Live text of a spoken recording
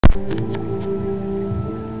Hey,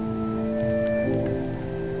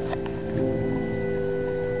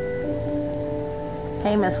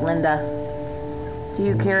 Miss Linda. Do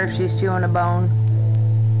you care if she's chewing a bone?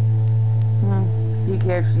 Do you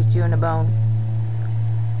care if she's chewing a bone?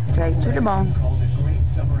 Okay, chew the bone. Calls it great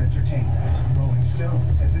summer entertainment. Rolling Stone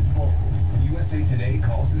says it's bold. USA Today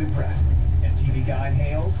calls it impressive. And TV Guide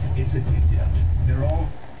hails it's addictive. They're all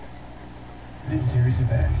mid-series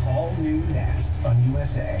events. All new next on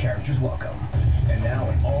USA. Characters welcome. And now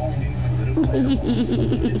an all-new political animals.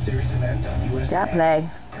 Mid-series event on USA. Got play.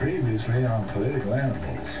 Previously on Political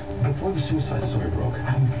Animals. Before the Suicide Story broke,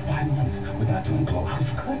 I went 5 months without doing blow. I was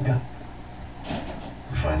good.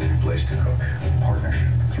 Find a new place to cook.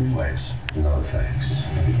 Partnership. 3 ways. No thanks.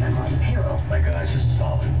 He's not on the payroll. My guys are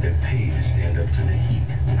solid. They're paid to stand up to the heat.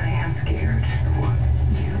 I am scared. What?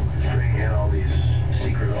 You. Bringing in all these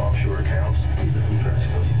secret offshore accounts. He's the press.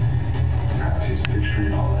 Perhaps he's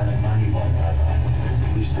picturing all that money.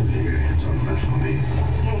 You still get your hands on meth for me.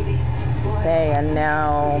 Maybe. Say, and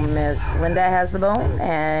now Miss Linda has the bone,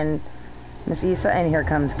 and Miss Issa, and here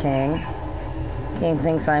comes King. King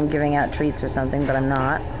thinks I'm giving out treats or something, but I'm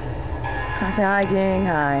not. I say, hi, King,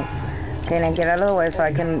 hi. Okay, now get out of the way so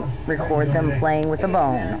I can record them playing with the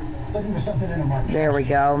bone. There we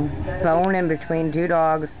go. Bone in between 2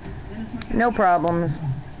 dogs. No problems.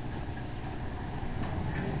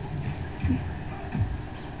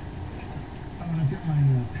 I've got my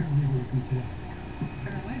paralegal with me today.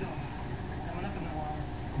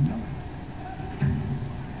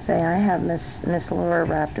 Say, I have Miss Laura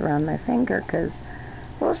wrapped around my finger because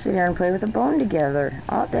we'll sit here and play with the bone together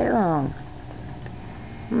all day long.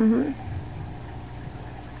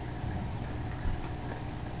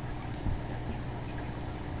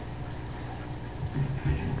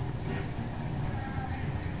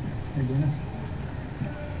 Hey, Dennis.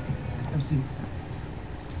 Have a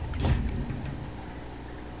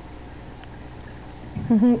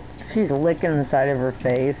seat. She's licking the side of her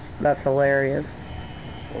face. That's hilarious.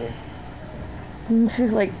 And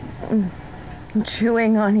she's like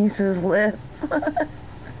chewing on Issa's lip.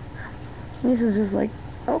 Issa's just like,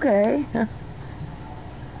 okay.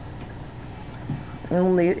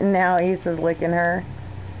 And now Issa's licking her.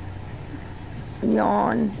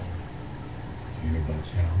 Yawn. You're about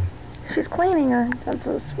Sally. She's cleaning her. That's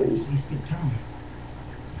so sweet. Please get Tom.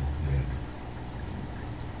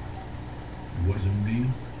 It wasn't me.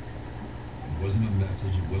 It wasn't a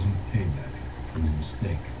message. It wasn't a payback. It was a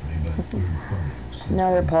mistake made by a third party.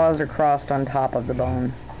 Now their paws are crossed on top of the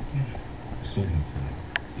bone. Second time.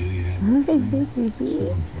 Iliad,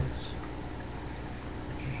 stolen parts.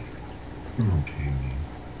 You're okay, man.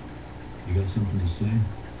 You got something to say?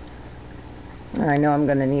 I know I'm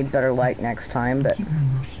gonna need better light next time, but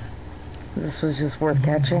this was just worth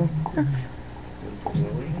catching.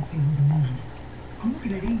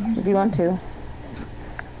 If you want to.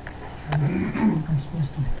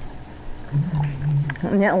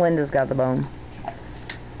 Now Linda's got the bone.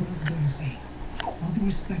 What else is there to say? All due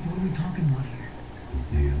respect, what are we talking about here? The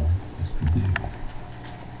deal is the deal.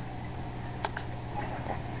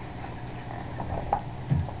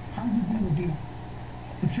 How does the deal with you?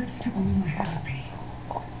 The church took a loan I had to pay.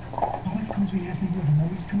 My wife comes to me and asks me where the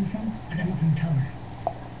mortgage is coming from. I got nothing to tell her.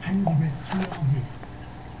 I knew the risks, we all did.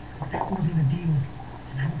 But that wasn't a deal.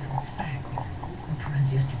 And I know for a fact that the prize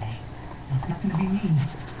yesterday. Now, it's not going to be me.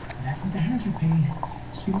 But absent the hands were paid,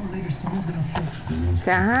 sooner or later someone's going to flip.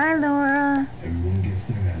 Say hi, Laura. Everyone gets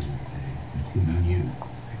their hazard pay, including you.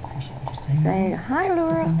 I appreciate what you're saying. Say hi, The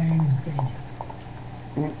Laura. man is dead.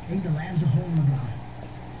 Hey, the lad's a hole in the ground.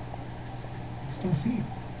 Just don't see it.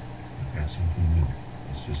 I've got something new.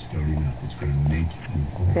 It's just starting up. It's going to make you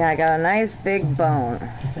whole. See, I got a nice big bone.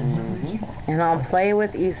 Defense operations. And I'll play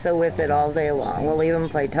with Issa with it all day long. We'll even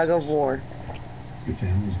play tug of war. Your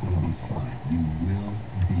family's going to be fine. You will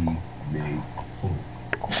be made whole.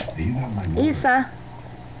 Hey, you got my word. Issa.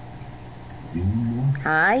 You need more?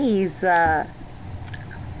 Hi, Issa.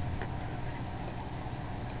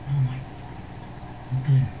 Oh my. I'm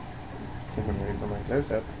good. Someone ready for my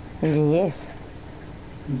close-up. Yes.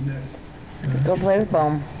 Who's next? Go play with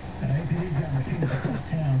Bone. APD's got Martinez across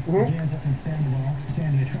town. Jan's up in Sandoval.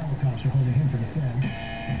 Sandy, travel cops are holding him for the Fed.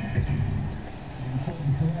 And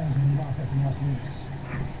Holden Perez in the lock up in Las Vegas.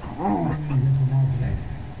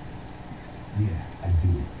 Yeah, I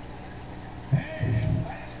do.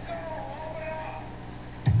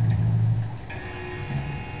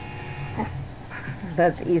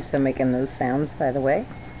 That's Issa making those sounds, by the way.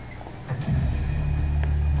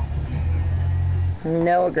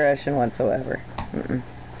 No aggression whatsoever.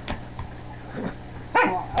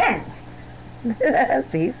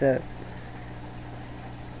 That's Issa.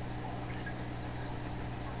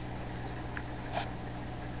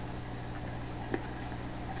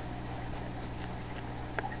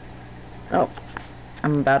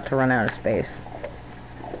 I'm about to run out of space.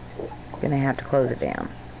 Gonna have to close it down.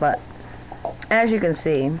 But as you can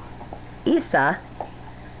see, Issa,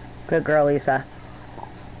 good girl Issa,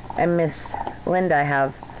 and Miss Linda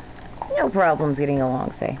have no problems getting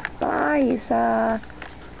along. Say bye, Issa.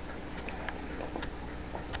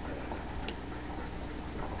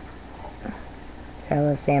 Say I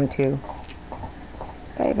love Sam too.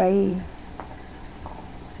 Bye bye.